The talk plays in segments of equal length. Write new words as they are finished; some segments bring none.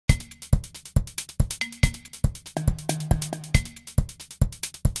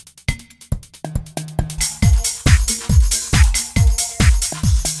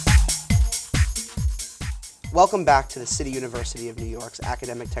Welcome back to the City University of New York's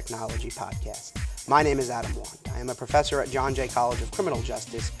Academic Technology Podcast. My name is Adam Wandt. I am a professor at John Jay College of Criminal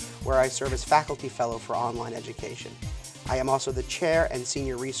Justice, where I serve as faculty fellow for online education. I am also the chair and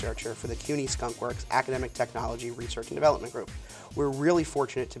senior researcher for the CUNY Skunkworks Academic Technology Research and Development Group. We're really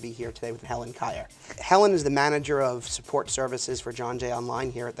fortunate to be here today with Helen Kyer. Helen is the manager of support services for John Jay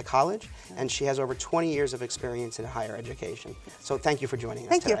Online here at the college, and she has over 20 years of experience in higher education. So thank you for joining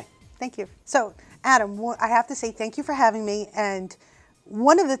us today. Thank you. So, Adam, I have to say thank you for having me. And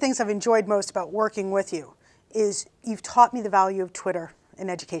one of the things I've enjoyed most about working with you is you've taught me the value of Twitter in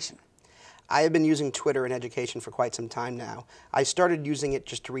education. I have been using Twitter in education for quite some time now. I started using it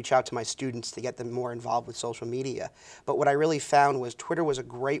just to reach out to my students to get them more involved with social media. But what I really found was Twitter was a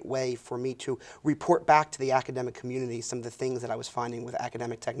great way for me to report back to the academic community some of the things that I was finding with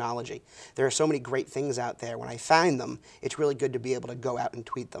academic technology. There are so many great things out there. When I find them, it's really good to be able to go out and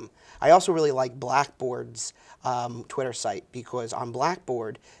tweet them. I also really like Blackboard's Twitter site, because on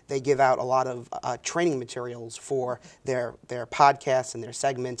Blackboard, they give out a lot of training materials for their podcasts and their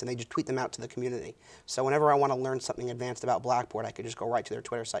segments, and they just tweet them out to the community. So whenever I want to learn something advanced about Blackboard, I could just go right to their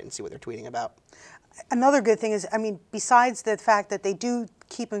Twitter site and see what they're tweeting about. Another good thing is, I mean, besides the fact that they do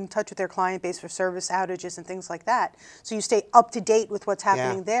keep in touch with their client base for service outages and things like that, so you stay up to date with what's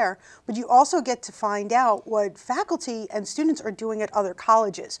happening there, but you also get to find out what faculty and students are doing at other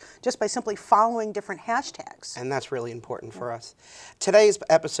colleges just by simply following different hashtags. And that's really important for us. Today's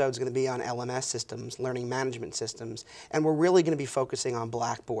episode is going to be on LMS systems, learning management systems, and we're really going to be focusing on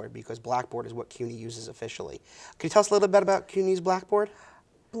Blackboard, because Blackboard is what CUNY uses officially. Can you tell us a little bit about CUNY's Blackboard?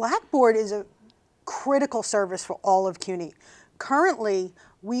 Blackboard is a critical service for all of CUNY. Currently,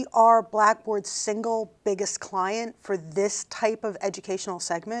 we are Blackboard's single biggest client for this type of educational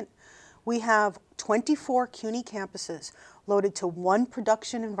segment. We have 24 CUNY campuses loaded to one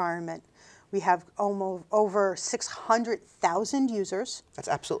production environment. We have almost over 600,000 users. That's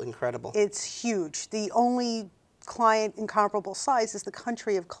absolutely incredible. It's huge. The only client in comparable size is the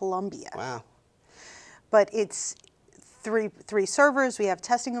country of Colombia. Wow. But it's three servers, we have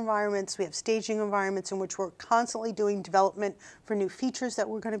testing environments, we have staging environments in which we're constantly doing development for new features that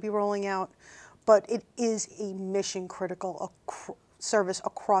we're going to be rolling out. But it is a mission critical service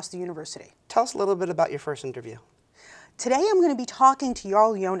across the university. Tell us a little bit about your first interview. Today I'm going to be talking to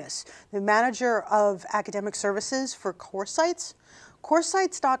Jarl Jonas, the manager of academic services for CourseSites.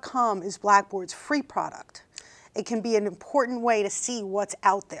 CourseSites.com is Blackboard's free product. It can be an important way to see what's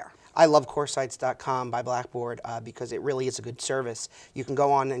out there. I love CourseSites.com by Blackboard because it really is a good service. You can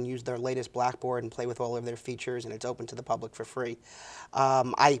go on and use their latest Blackboard and play with all of their features, and it's open to the public for free.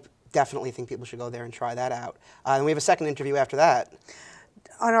 I definitely think people should go there and try that out. And we have a second interview after that.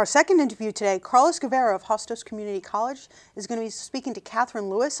 On our second interview today, Carlos Guevara of Hostos Community College is going to be speaking to Catherine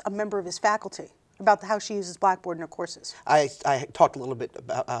Lewis, a member of his faculty, about how she uses Blackboard in her courses. I talked a little bit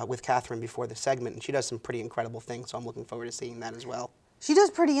about, with Catherine before the segment, and she does some pretty incredible things, so I'm looking forward to seeing that as well. She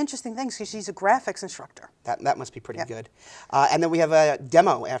does pretty interesting things because she's a graphics instructor. That must be pretty good. And then we have a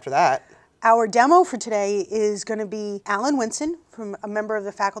demo after that. Our demo for today is going to be Alan Winson, from a member of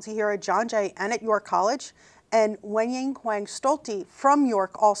the faculty here at John Jay and at York College, and Wenying Huang Stolte from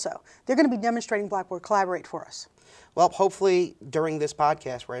York also. They're going to be demonstrating Blackboard Collaborate for us. Well, hopefully during this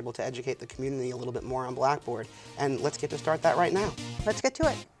podcast we're able to educate the community a little bit more on Blackboard. And let's get to start that right now. Let's get to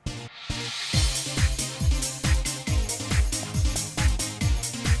it.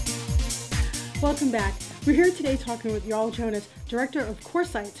 Welcome back. We're here today talking with Jarl Jonas, Director of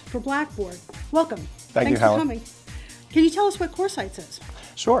CourseSites for Blackboard. Welcome. Thanks for coming. Can you tell us what CourseSites is?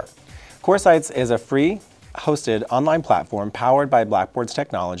 Sure. CourseSites is a free hosted online platform powered by Blackboard's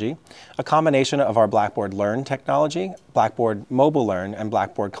technology, a combination of our Blackboard Learn technology, Blackboard Mobile Learn, and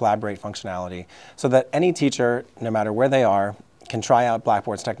Blackboard Collaborate functionality, so that any teacher, no matter where they are, can try out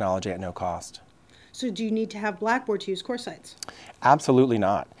Blackboard's technology at no cost. So do you need to have Blackboard to use CourseSites? Absolutely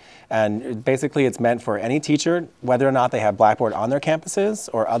not. And basically it's meant for any teacher, whether or not they have Blackboard on their campuses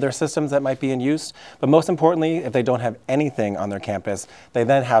or other systems that might be in use. But most importantly, if they don't have anything on their campus, they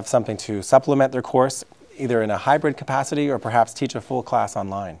then have something to supplement their course, either in a hybrid capacity or perhaps teach a full class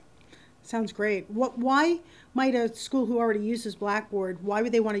online. Sounds great. Why might a school who already uses Blackboard, why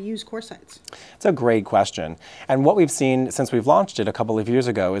would they want to use CourseSites? It's a great question. And what we've seen since we've launched it a couple of years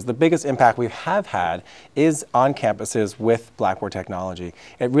ago is the biggest impact we have had is on campuses with Blackboard technology.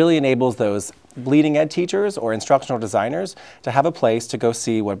 It really enables those leading ed teachers or instructional designers to have a place to go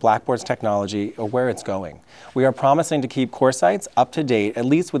see what Blackboard's technology or where it's going. We are promising to keep course sites up to date at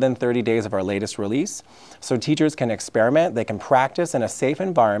least within 30 days of our latest release, so teachers can experiment, they can practice in a safe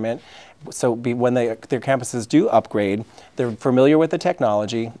environment, so when their campuses do upgrade, they're familiar with the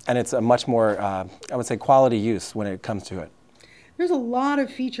technology, and it's a much more, I would say, quality use when it comes to it. There's a lot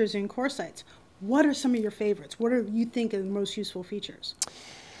of features in course sites. What are some of your favorites? What do you think are the most useful features?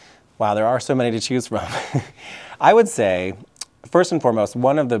 Wow, there are so many to choose from. I would say, first and foremost,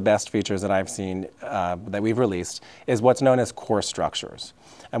 one of the best features that I've seen that we've released is what's known as course structures.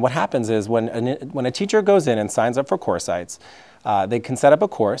 And what happens is when a teacher goes in and signs up for course sites, they can set up a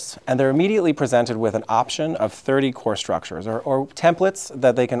course, and they're immediately presented with an option of 30 course structures or templates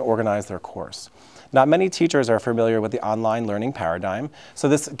that they can organize their course. Not many teachers are familiar with the online learning paradigm, so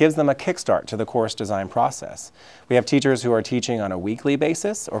this gives them a kickstart to the course design process. We have teachers who are teaching on a weekly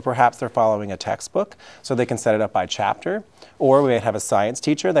basis, or perhaps they're following a textbook, so they can set it up by chapter, or we may have a science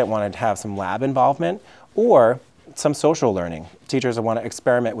teacher that wanted to have some lab involvement, or some social learning, teachers that want to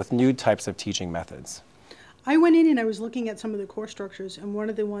experiment with new types of teaching methods. I went in and I was looking at some of the course structures, and one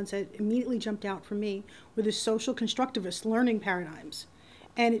of the ones that immediately jumped out for me were the social constructivist learning paradigms.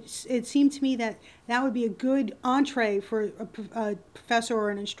 And it seemed to me that that would be a good entree for a professor or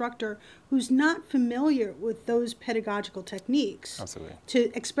an instructor who's not familiar with those pedagogical techniques. Absolutely.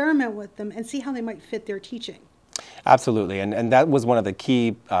 To experiment with them and see how they might fit their teaching. Absolutely, and that was one of the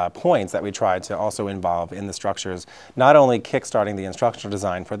key points that we tried to also involve in the structures, not only kickstarting the instructional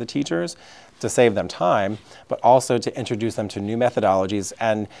design for the teachers to save them time, but also to introduce them to new methodologies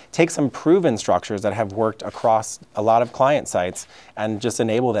and take some proven structures that have worked across a lot of client sites and just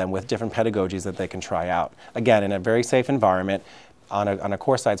enable them with different pedagogies that they can try out. Again, in a very safe environment on a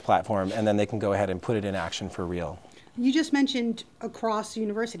course sites platform, and then they can go ahead and put it in action for real. You just mentioned across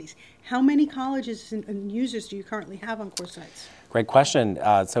universities. How many colleges and users do you currently have on course sites? Great question.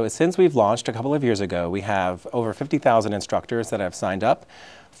 So since we've launched a couple of years ago, we have over 50,000 instructors that have signed up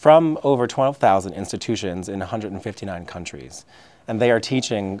from over 12,000 institutions in 159 countries. And they are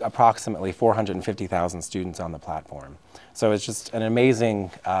teaching approximately 450,000 students on the platform. So it's just an amazing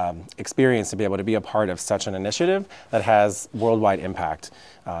experience to be able to be a part of such an initiative that has worldwide impact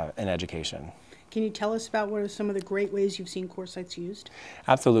in education. Can you tell us about what are some of the great ways you've seen course sites used?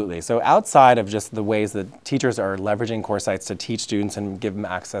 Absolutely. So outside of just the ways that teachers are leveraging course sites to teach students and give them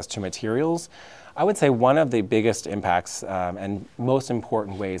access to materials, I would say one of the biggest impacts and most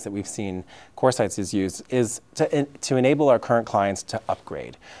important ways that we've seen course sites is used is to enable our current clients to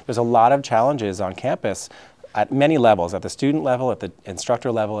upgrade. There's a lot of challenges on campus at many levels, at the student level, at the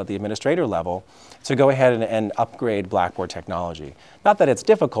instructor level, at the administrator level, to go ahead and upgrade Blackboard technology. Not that it's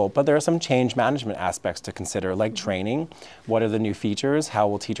difficult, but there are some change management aspects to consider, like training. What are the new features? How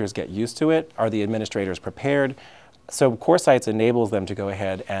will teachers get used to it? Are the administrators prepared? So course sites enables them to go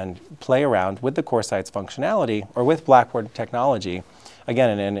ahead and play around with the course sites functionality or with Blackboard technology,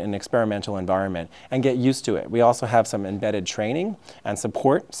 again, in an experimental environment, and get used to it. We also have some embedded training and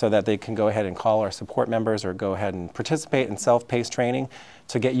support so that they can go ahead and call our support members or go ahead and participate in self-paced training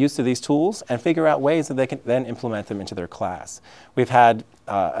to get used to these tools and figure out ways that they can then implement them into their class. We've had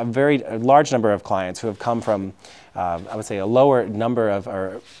a large number of clients who have come from, I would say, a lower number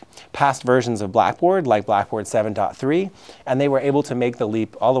of past versions of Blackboard, like Blackboard 7.3, and they were able to make the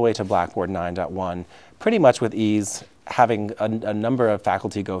leap all the way to Blackboard 9.1 pretty much with ease, having a number of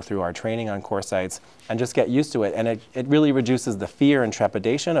faculty go through our training on course sites and just get used to it. And it really reduces the fear and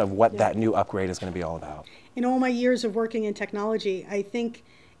trepidation of what that new upgrade is going to be all about. In all my years of working in technology, I think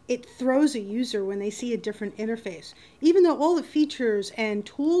it throws a user when they see a different interface. Even though all the features and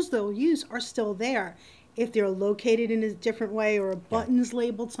tools they'll use are still there, if they're located in a different way or a button's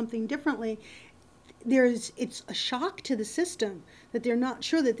labeled something differently, it's a shock to the system that they're not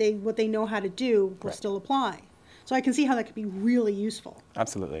sure that what they know how to do will still apply. So I can see how that could be really useful.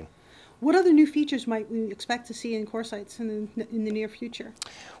 Absolutely. What other new features might we expect to see in course sites in the near future?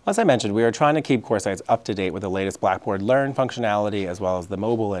 Well, as I mentioned, we are trying to keep course sites up to date with the latest Blackboard Learn functionality, as well as the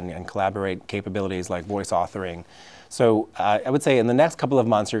mobile and collaborate capabilities like voice authoring. So I would say in the next couple of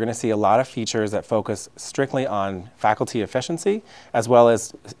months, you're going to see a lot of features that focus strictly on faculty efficiency, as well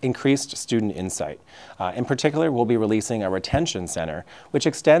as increased student insight. In particular, we'll be releasing a retention center, which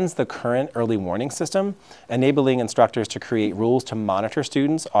extends the current early warning system, enabling instructors to create rules to monitor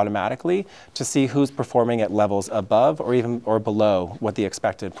students automatically to see who's performing at levels above or below what the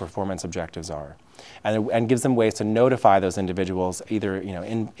expected performance objectives are. And gives them ways to notify those individuals, either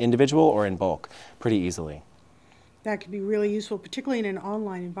in individual or in bulk, pretty easily. That could be really useful, particularly in an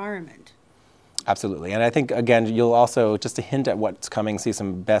online environment. Absolutely, and I think, again, you'll also, just to hint at what's coming, see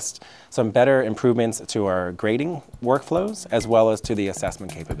some better improvements to our grading workflows, as well as to the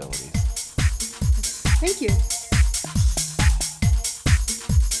assessment capabilities. Thank you.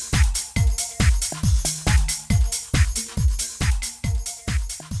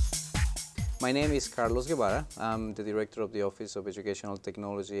 My name is Carlos Guevara. I'm the Director of the Office of Educational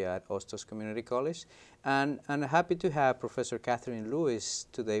Technology at Hostos Community College, and I'm happy to have Professor Catherine Lewis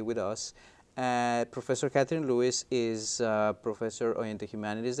today with us. Professor Catherine Lewis is Professor in the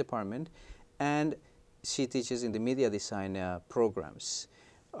Humanities Department, and she teaches in the media design programs.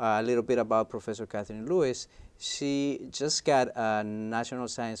 A little bit about Professor Catherine Lewis. She just got a National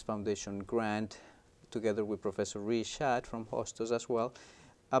Science Foundation grant together with Professor Rishad from Hostos as well,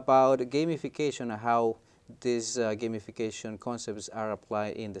 about gamification and how these gamification concepts are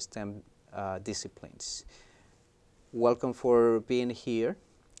applied in the STEM disciplines. Welcome for being here.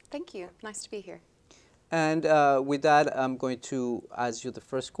 Thank you. Nice to be here. And with that, I'm going to ask you the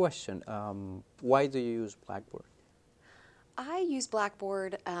first question. Why do you use Blackboard? I use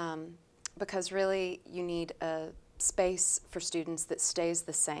Blackboard because really you need a space for students that stays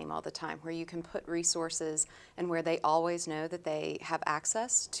the same all the time, where you can put resources and where they always know that they have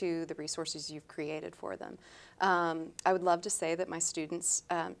access to the resources you've created for them. I would love to say that my students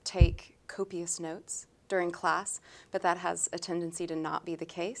take copious notes during class, but that has a tendency to not be the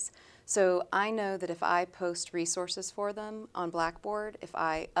case. So I know that if I post resources for them on Blackboard, if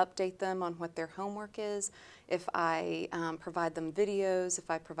I update them on what their homework is, if I provide them videos, if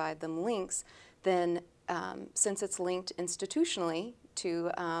I provide them links, then since it's linked institutionally to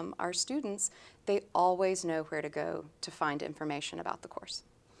our students, they always know where to go to find information about the course.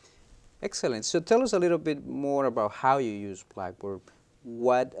 Excellent. So tell us a little bit more about how you use Blackboard.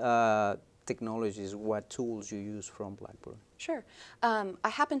 What technologies, what tools you use from Blackboard? Sure. I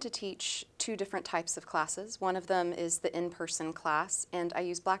happen to teach two different types of classes. One of them is the in-person class, and I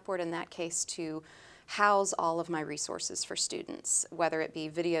use Blackboard in that case to house all of my resources for students, whether it be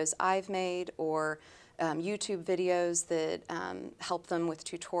videos I've made or YouTube videos that help them with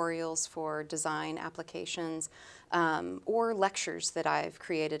tutorials for design applications, or lectures that I've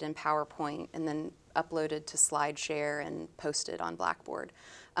created in PowerPoint and then uploaded to SlideShare and posted on Blackboard.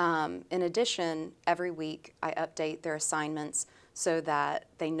 In addition, every week I update their assignments so that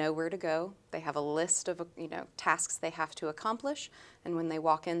they know where to go. They have a list of tasks they have to accomplish, and when they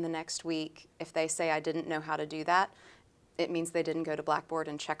walk in the next week, if they say I didn't know how to do that, it means they didn't go to Blackboard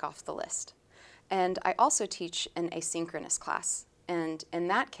and check off the list. And I also teach an asynchronous class, and in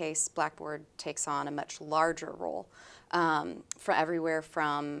that case, Blackboard takes on a much larger role, for everywhere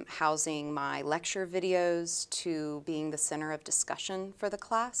from housing my lecture videos to being the center of discussion for the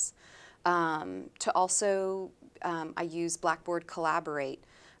class, to also I use Blackboard Collaborate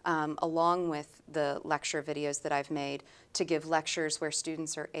along with the lecture videos that I've made to give lectures where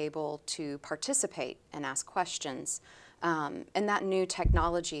students are able to participate and ask questions. And that new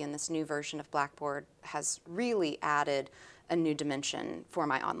technology and this new version of Blackboard has really added a new dimension for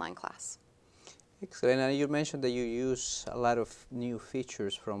my online class. Excellent. And you mentioned that you use a lot of new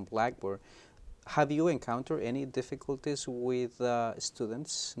features from Blackboard. Have you encountered any difficulties with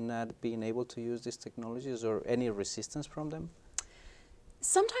students not being able to use these technologies, or any resistance from them?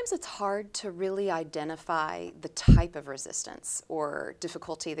 Sometimes it's hard to really identify the type of resistance or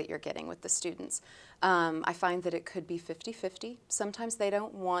difficulty that you're getting with the students. I find that it could be 50-50. Sometimes they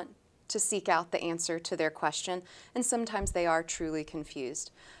don't want to seek out the answer to their question, and sometimes they are truly confused.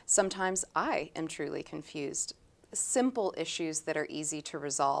 Sometimes I am truly confused. Simple issues that are easy to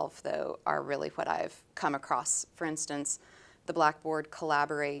resolve, though, are really what I've come across. For instance, the Blackboard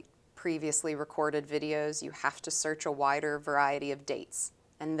Collaborate previously recorded videos, you have to search a wider variety of dates,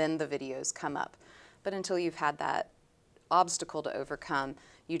 and then the videos come up. But until you've had that obstacle to overcome,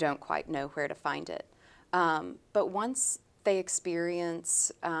 you don't quite know where to find it. But once they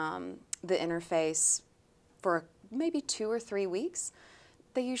experience the interface for maybe 2 or 3 weeks,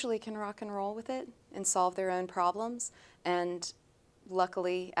 they usually can rock and roll with it and solve their own problems. And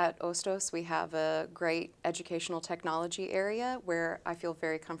luckily at Hostos we have a great educational technology area where I feel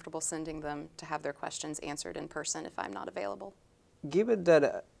very comfortable sending them to have their questions answered in person if I'm not available. Given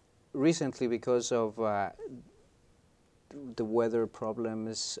that recently, because of the weather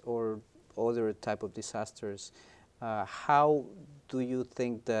problems or other type of disasters, how do you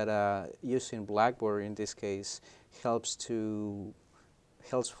think that using Blackboard in this case helps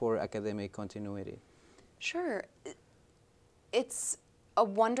for academic continuity? Sure. It's a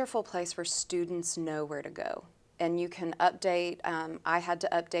wonderful place where students know where to go, and you can update. I had to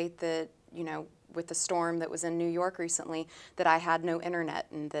update that, with the storm that was in New York recently, that I had no internet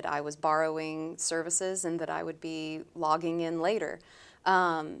and that I was borrowing services and that I would be logging in later.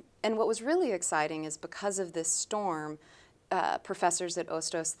 And what was really exciting is because of this storm, professors at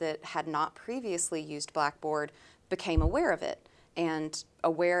Ostos that had not previously used Blackboard became aware of it and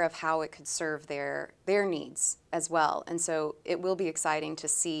aware of how it could serve their needs as well. And so it will be exciting to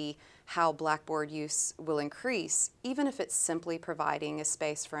see how Blackboard use will increase, even if it's simply providing a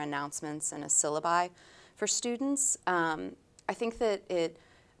space for announcements and a syllabi for students. I think that it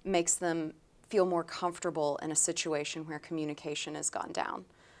makes them feel more comfortable in a situation where communication has gone down.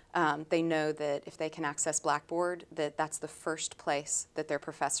 They know that if they can access Blackboard, that that's the first place that their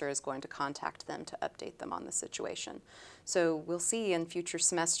professor is going to contact them to update them on the situation. So we'll see in future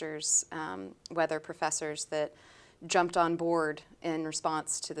semesters whether professors that jumped on board in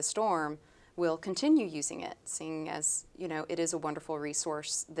response to the storm will continue using it, seeing as, you know, it is a wonderful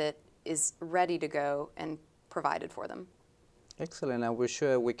resource that is ready to go and provided for them. Excellent, and we're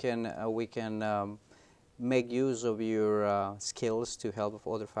sure we can make use of your skills to help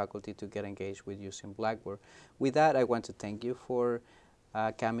other faculty to get engaged with using Blackboard. With that, I want to thank you for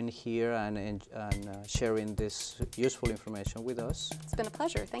coming here and sharing this useful information with us. It's been a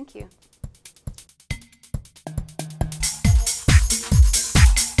pleasure. Thank you.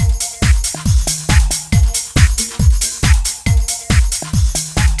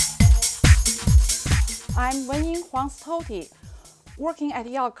 I'm Wenying Huang, working at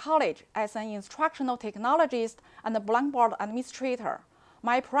Yale College as an instructional technologist and a Blackboard administrator.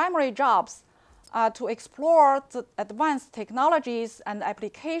 My primary jobs are to explore the advanced technologies and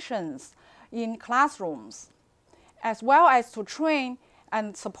applications in classrooms, as well as to train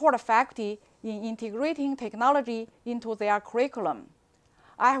and support faculty in integrating technology into their curriculum.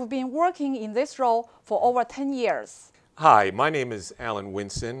 I have been working in this role for over 10 years. Hi, my name is Alan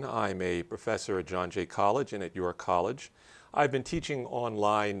Winson. I'm a professor at John Jay College and at York College. I've been teaching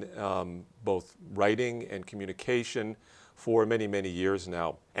online both writing and communication for many, many years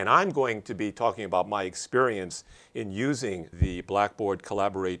now. And I'm going to be talking about my experience in using the Blackboard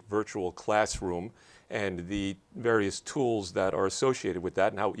Collaborate virtual classroom and the various tools that are associated with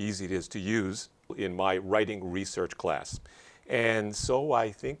that and how easy it is to use in my writing research class. And so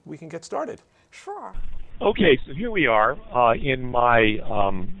I think we can get started. Sure. Okay, so here we are in my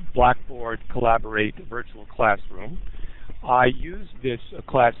Blackboard Collaborate virtual classroom. I use this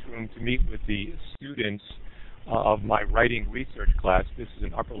classroom to meet with the students of my writing research class. This is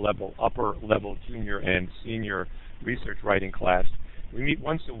an upper level junior and senior research writing class. We meet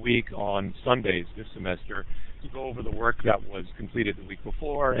once a week on Sundays this semester to go over the work that was completed the week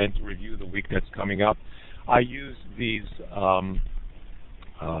before and to review the week that's coming up. I use these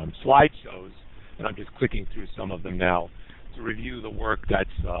slideshows, and I'm just clicking through some of them now, to review the work that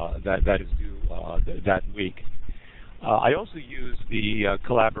is due that week. I also use the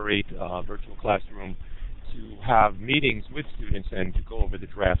Collaborate virtual classroom to have meetings with students and to go over the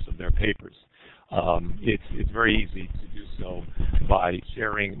drafts of their papers. It's very easy to do so by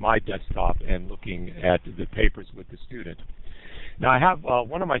sharing my desktop and looking at the papers with the student. Now I have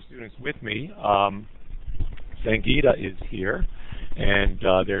one of my students with me. Sangeeta is here, and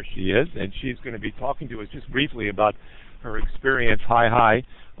there she is, and she's going to be talking to us just briefly about her experience,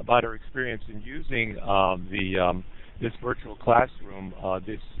 about her experience in using this virtual classroom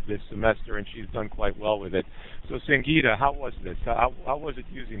this semester, and she's done quite well with it. So Sangeeta, how was this? How was it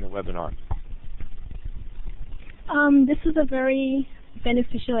using the webinar? This was a very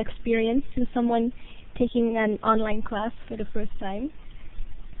beneficial experience to someone taking an online class for the first time.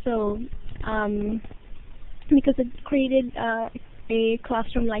 So because it created a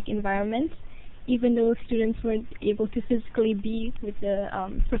classroom-like environment, even though students weren't able to physically be with the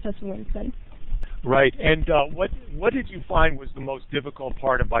Professor Winson. Right, and what did you find was the most difficult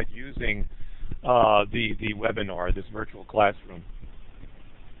part about using the webinar, this virtual classroom?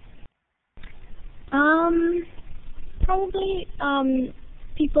 Probably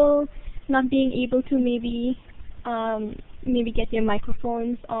people not being able to maybe get their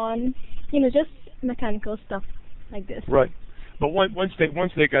microphones on, just mechanical stuff like this. Right, but once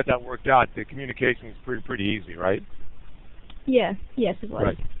they got that worked out, the communication was pretty easy, right? Yeah, yes, it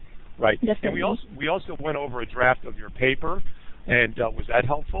was. Right. Definitely. And we also went over a draft of your paper, and was that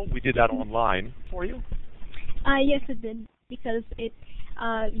helpful? We did that online for you? Yes, it did, because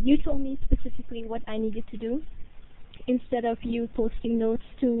you told me specifically what I needed to do, instead of you posting notes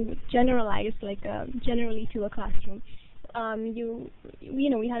to generalize, generally to a classroom.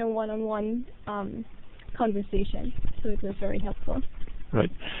 We had a one-on-one conversation, so it was very helpful.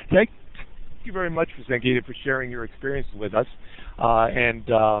 Right. you very much, Sangeeta, for sharing your experience with us and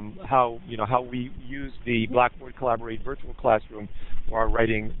how we use the Blackboard Collaborate virtual classroom for our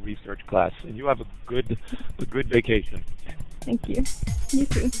writing research class. And you have a good vacation. Thank you. You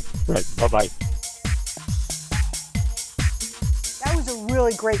too. Right. Bye-bye. That was a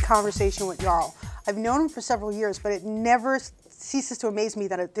really great conversation with Jarl. I've known him for several years, but it never ceases to amaze me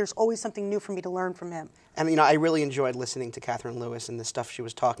that there's always something new for me to learn from him. And I really enjoyed listening to Catherine Lewis and the stuff she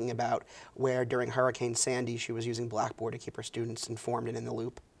was talking about, where during Hurricane Sandy she was using Blackboard to keep her students informed and in the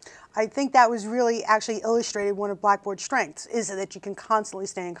loop. I think that was really actually illustrated one of Blackboard's strengths, is that you can constantly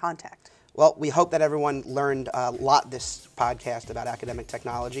stay in contact. Well, we hope that everyone learned a lot this podcast about academic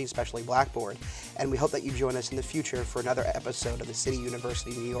technology, especially Blackboard, and we hope that you join us in the future for another episode of the City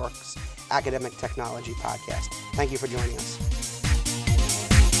University of New York's Academic Technology Podcast. Thank you for joining us.